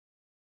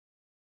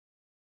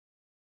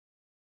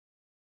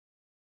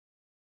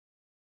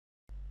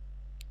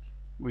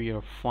We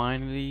are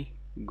finally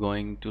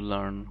going to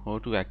learn how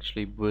to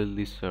actually build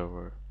the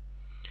server.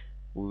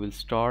 We will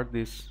start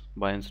this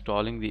by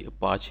installing the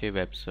Apache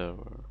Web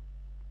Server.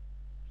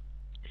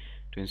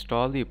 To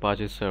install the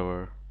Apache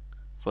server,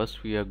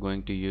 first we are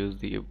going to use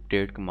the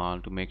update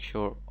command to make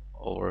sure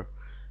our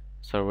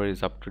server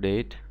is up to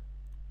date.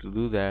 To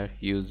do that,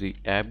 use the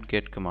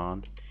apt-get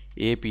command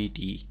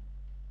apt-get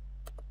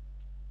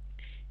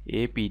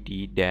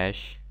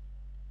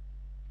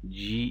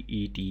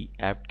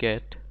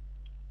apt-get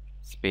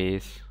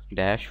space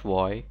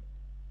 -y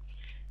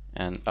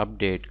and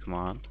update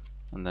command,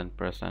 and then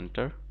press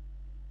enter.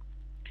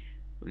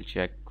 We'll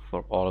check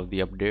for all of the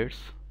updates.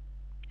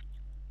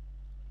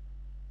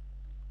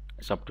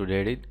 It's up to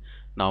date.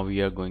 Now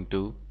we are going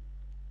to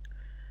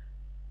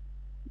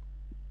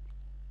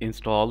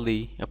install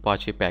the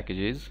Apache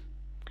packages.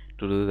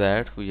 To do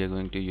that, we are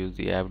going to use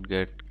the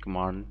apt-get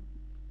command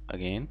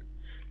again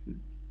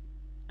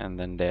and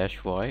then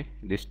 -y.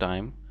 This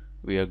time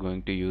we are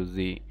going to use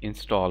the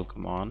install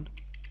command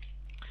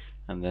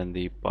and then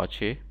the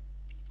Apache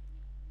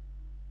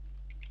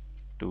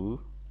 2.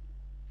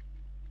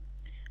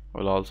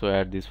 We'll also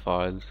add these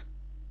files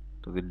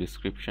to the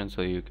description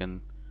so you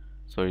can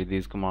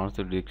these commands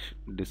to the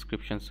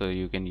description so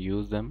you can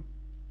use them.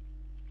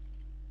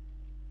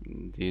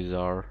 These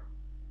are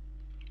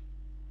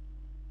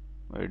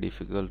very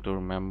difficult to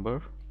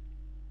remember.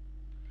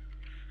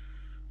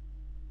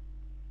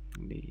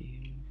 The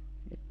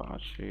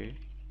Apache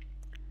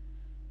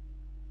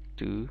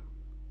 2.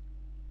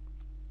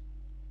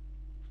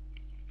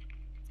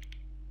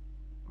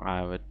 I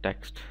have a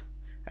text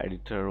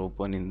editor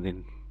open in the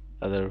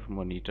other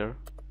monitor.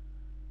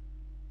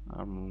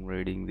 I'm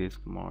reading these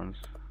commands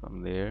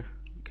from there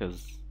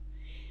because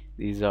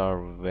these are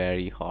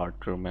very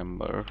hard to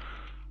remember.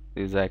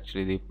 These are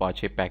actually the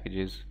Apache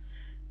packages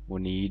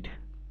we need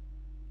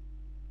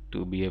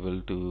to be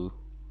able to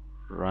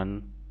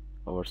run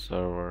our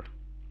server.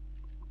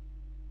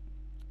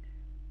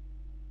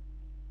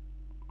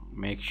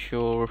 Make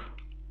sure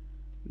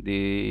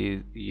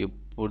you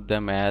put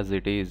them as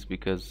it is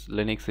because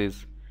Linux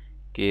is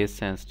case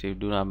sensitive.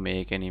 Do not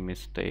make any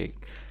mistake.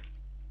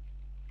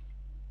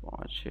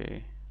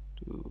 Apache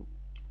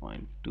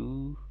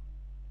 2.2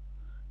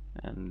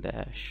 and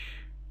dash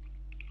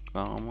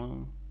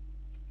comma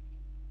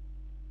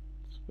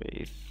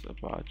space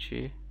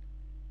Apache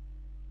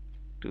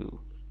 2,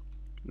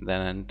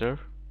 then enter.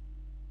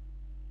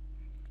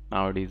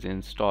 Now it is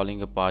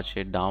installing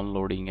Apache,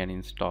 downloading and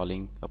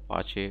installing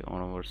Apache on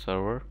our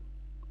server.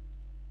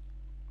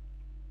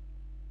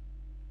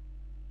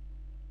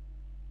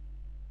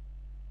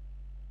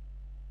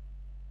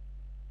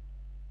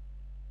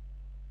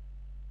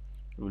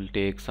 It will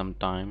take some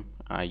time.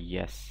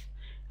 Yes,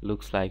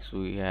 looks like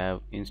we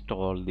have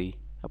installed the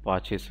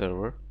Apache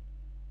server.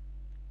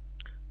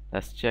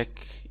 Let's check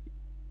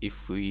if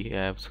we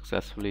have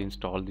successfully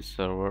installed the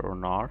server or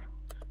not.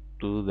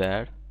 To do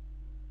that,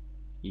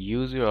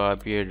 use your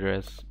IP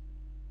address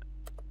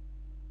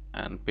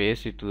and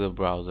paste it to the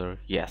browser.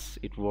 Yes,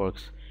 it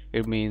works.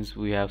 It means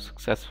we have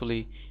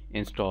successfully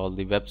installed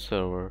the web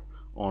server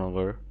on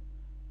our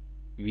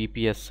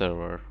VPS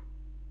server.